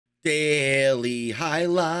Daily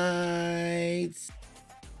highlights.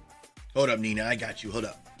 Hold up, Nina. I got you. Hold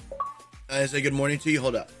up. I say good morning to you.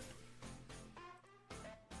 Hold up.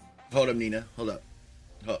 Hold up, Nina. Hold up.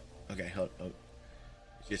 Oh, okay. Hold.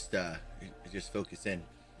 Just focus in.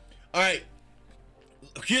 All right.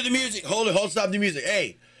 Cue the music. Hold it. Hold. Stop the music.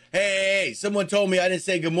 Hey. Someone told me I didn't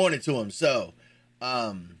say good morning to him, so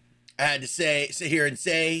I had to sit here and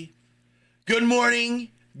say good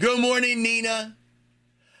morning. Good morning, Nina.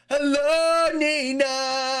 Hello,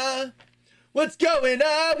 Nina. What's going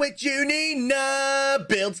on with you, Nina?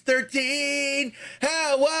 Builds 13.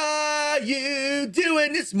 How are you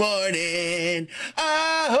doing this morning?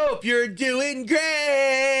 I hope you're doing great.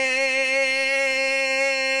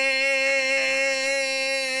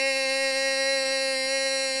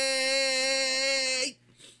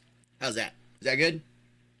 How's that? Is that good?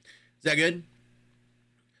 Is that good?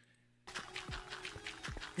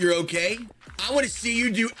 You're okay? I want to see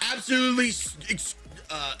you do absolutely,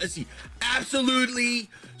 absolutely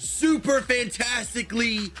super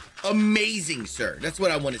fantastically amazing, sir. That's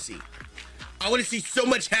what I want to see. I want to see so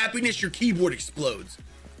much happiness your keyboard explodes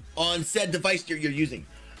on said device you're using.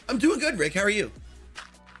 I'm doing good, Rick. How are you?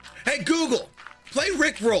 Hey, Google, play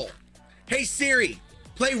Rick Roll. Hey, Siri,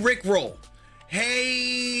 play Rick Roll.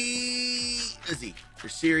 Hey, Izzy, or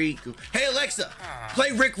Siri. Hey, Alexa,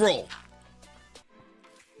 play Rick Roll.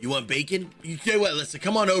 You want bacon? You say what? Listen,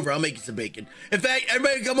 come on over. I'll make you some bacon. In fact,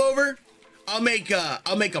 everybody come over. I'll make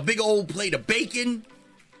a big old plate of bacon.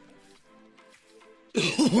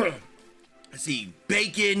 Let's see,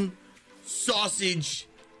 bacon, sausage,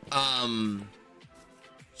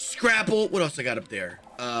 scrapple. What else I got up there?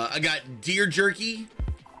 I got deer jerky.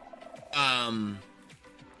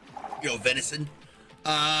 Venison.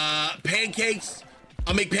 Pancakes.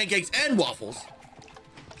 I'll make pancakes and waffles.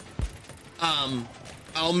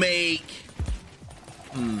 I'll make,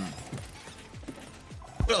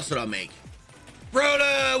 what else did I make?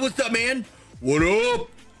 Rhoda, what's up, man? What up?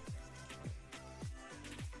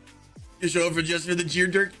 You show up just for the deer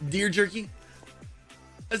jerky?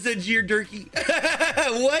 I said deer jerky.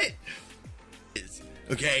 What?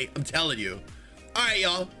 Okay, I'm telling you. All right,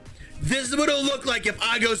 y'all. This is what it'll look like if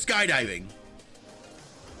I go skydiving.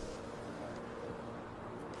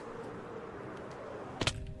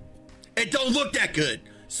 It don't look that good.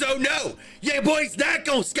 So no, yeah, boy's not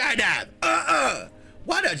gonna skydive.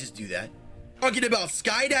 Why not just do that? Talking about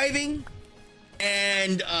skydiving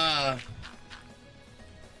and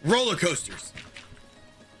roller coasters.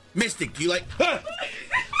 Mystic, do you like?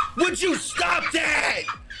 Would you stop that?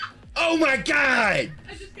 Oh my God!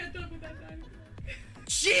 I just got done with that dinosaur.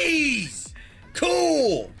 Jeez,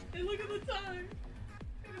 cool. And look at the time.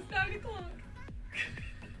 It was 9 o'clock.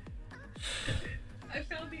 I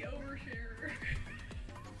found the oversharer.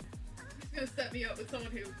 He's gonna set me up with someone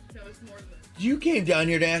who knows more than this. You came down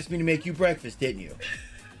here to ask me to make you breakfast, didn't you?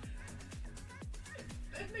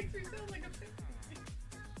 That makes me sound like a pig.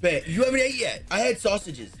 Bet you haven't ate yet. I had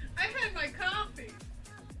sausages. I had my coffee.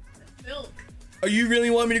 Milk. Are you really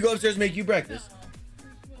want me to go upstairs and make you breakfast? No.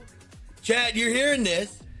 Chad, you're hearing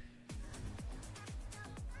this.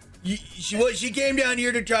 She came down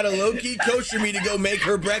here to try to low-key kosher me to go make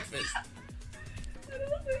her breakfast.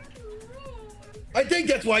 I think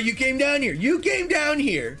that's why you came down here. You came down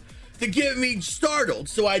here to get me startled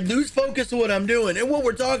so I'd lose focus of what I'm doing and what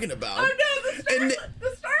we're talking about. Oh no, the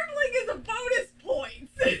startling is a bonus point.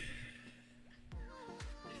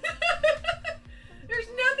 There's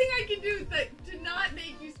nothing I can do to not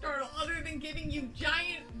make you startle other than giving you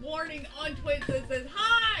giant warning on Twitch that says,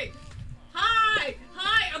 hi,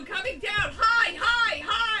 I'm coming down, hi,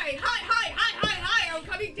 I'm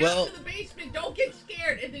coming down to the basement, don't get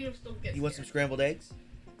scared, and then you'll still get scared. You want some scrambled eggs?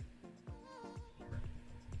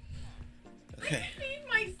 Okay. I feed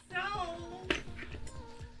myself.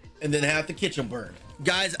 And then half the kitchen burned.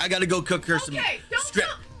 Guys, I gotta go cook her some. Okay,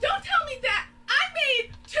 don't tell me that. I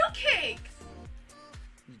made 2 cakes.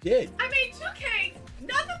 You did. I made 2 cakes,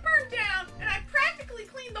 nothing burned down, and I practically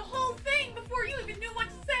cleaned the whole thing before you even knew what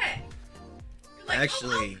to say. You're like,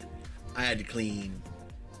 actually, I had to clean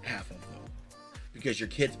half of them because your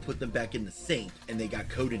kids put them back in the sink and they got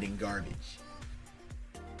coated in garbage.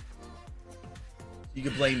 You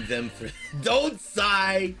can blame them for. Don't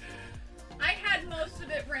sigh. I had most of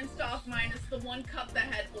it rinsed off, minus the 1 cup that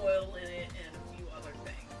had oil in it and a few other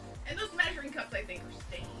things. And those measuring cups, I think, are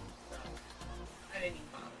stained, so I didn't even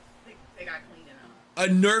bother. They got cleaned enough. A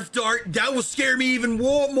Nerf dart? That will scare me even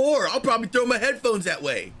more. I'll probably throw my headphones that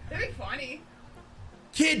way. That'd be funny.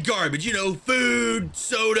 Kid garbage, you know, food,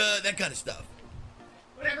 soda, that kind of stuff.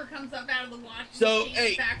 Whatever comes up out of the washing So, machine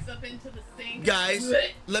hey, backs up into the sink. Guys,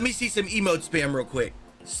 let me see some emote spam real quick.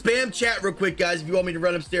 Spam chat real quick, guys, if you want me to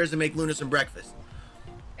run upstairs and make Luna some breakfast.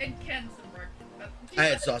 And Ken some breakfast. I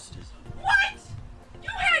had sausages. What? You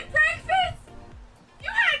had breakfast? You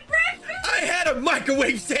had breakfast? I had a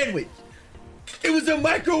microwave sandwich. It was a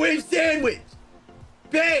microwave sandwich.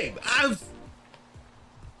 Babe,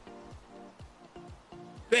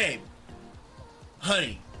 Babe.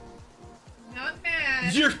 Honey. Not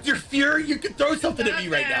mad. You're fury. You could throw something at Not me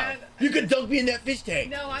right mad. now. You could dunk me in that fish tank.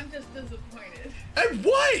 No, I'm just disappointed. And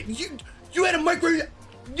what? You had a microwave.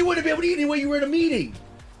 You wouldn't be able to eat anyway. You were in a meeting.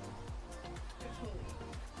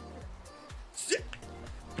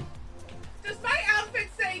 Does my outfit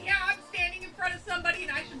say, yeah, I'm standing in front of somebody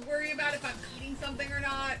and I should worry about if I'm eating something or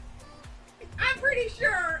not? I'm pretty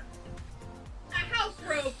sure a house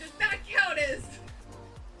robe does not count as...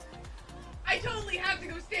 I totally have to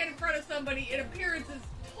go stand in front of somebody and appearances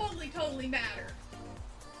totally matter.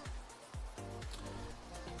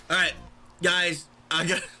 Alright, guys.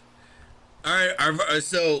 Alright,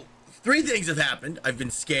 so 3 things have happened. I've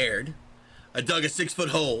been scared. I dug a 6-foot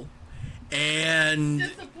hole. And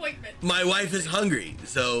disappointment. My wife is hungry,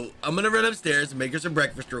 so I'm gonna run upstairs and make her some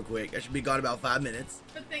breakfast real quick. I should be gone about 5 minutes.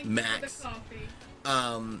 But thank max. you for the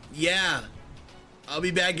coffee. Yeah. I'll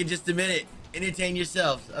be back in just a minute. Entertain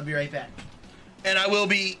yourselves. I'll be right back. And I will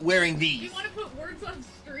be wearing these. Do you want to put words on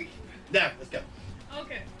stream? No, let's go.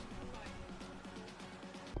 Okay.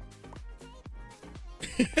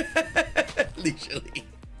 Leisurely.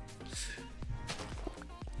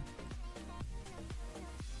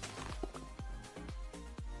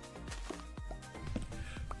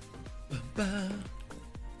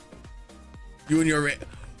 You and your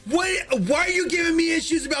what? Why are you giving me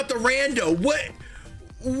issues about the rando? What?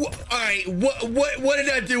 All right. What did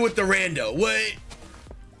I do with the rando?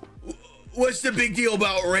 What's the big deal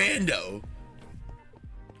about rando?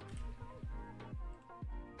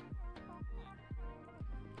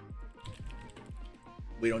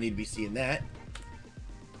 We don't need to be seeing that.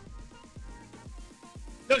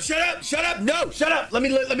 No, shut up! Shut up! No, shut up! Let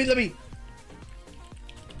me.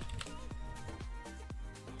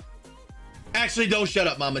 Actually, don't shut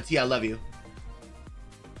up, Mama T. I love you.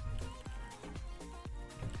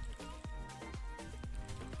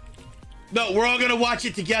 No, we're all gonna watch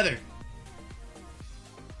it together.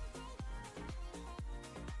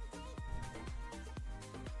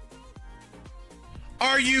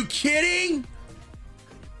 Are you kidding?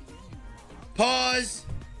 Pause.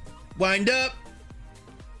 Wind up.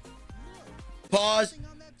 Pause.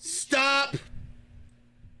 Stop.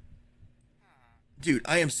 Dude,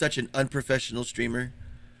 I am such an unprofessional streamer.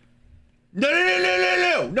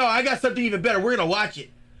 No. No, I got something even better. We're gonna watch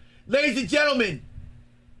it. Ladies and gentlemen,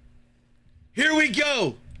 here we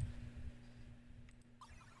go.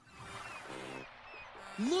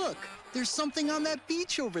 Look, there's something on that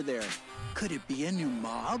beach over there. Could it be a new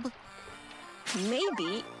mob?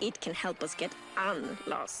 Maybe it can help us get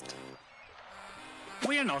unlost.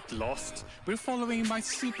 We're not lost. We're following my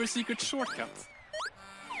super secret shortcut.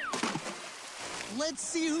 Let's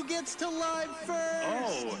see who gets to live first.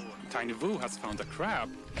 Oh, Tiny Woo has found a crab.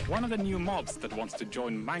 One of the new mobs that wants to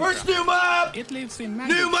join Minecraft. First new mob! It lives in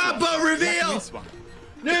New mob boat reveal!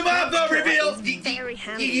 New mob boat reveal! Very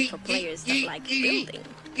handy for players that like building.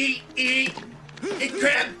 Eat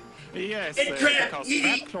crab! Yes, Eat crab! because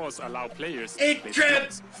crab claws allow players to Eat place crab!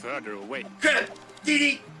 blocks further away. Crab!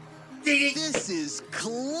 Dee. This is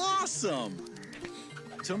clawsome!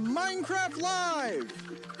 To Minecraft Live!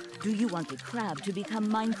 Do you want a crab to become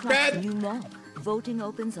Minecraft's Crab. new mob? Voting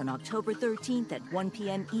opens on October 13th at 1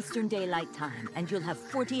 p.m. Eastern Daylight Time, and you'll have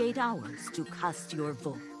 48 hours to cast your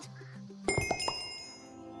vote.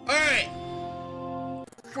 All right.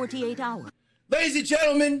 48 hours. Ladies and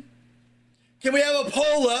gentlemen, can we have a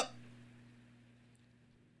poll up?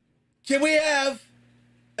 Can we have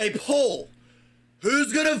a poll?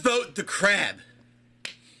 Who's gonna vote the crab?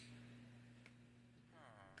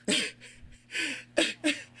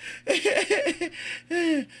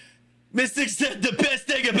 Mystic said the best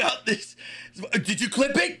thing about this. Did you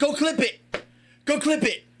clip it? Go clip it. Go clip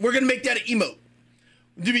it. We're gonna make that an emote.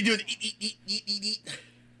 Do we do it? Eat.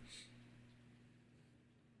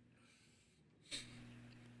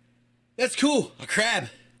 That's cool. A crab.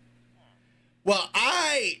 Well,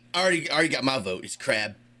 I already got my vote. It's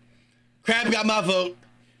crab. Crab got my vote.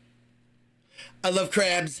 I love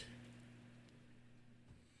crabs.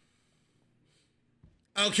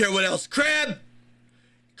 I don't care what else. Crab.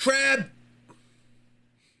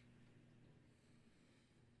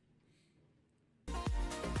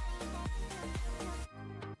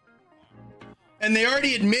 And they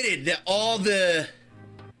already admitted that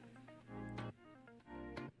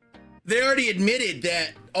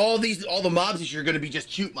all the mobs this year are going to be just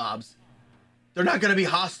cute mobs. They're not going to be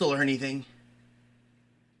hostile or anything.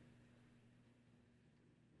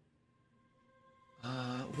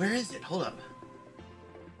 Where is it? Hold up.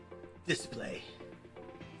 Display.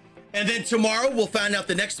 And then tomorrow we'll find out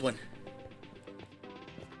the next one.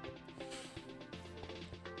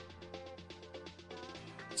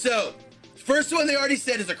 So, first one they already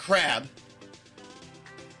said is a crab.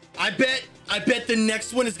 I bet the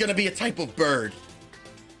next one is gonna be a type of bird.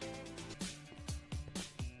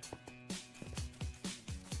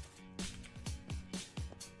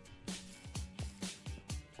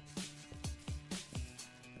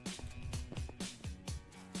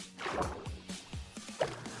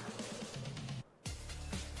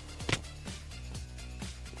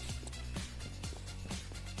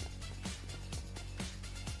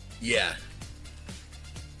 Yeah.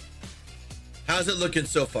 How's it looking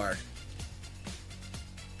so far?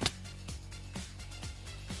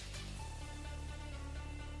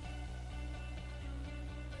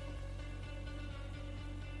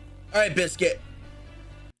 All right, Biscuit.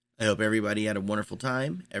 I hope everybody had a wonderful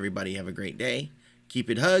time. Everybody have a great day.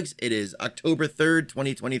 Keep it hugs. It is October 3rd,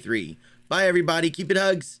 2023. Bye, everybody. Keep it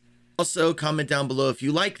hugs. Also, comment down below if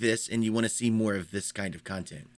you like this and you want to see more of this kind of content.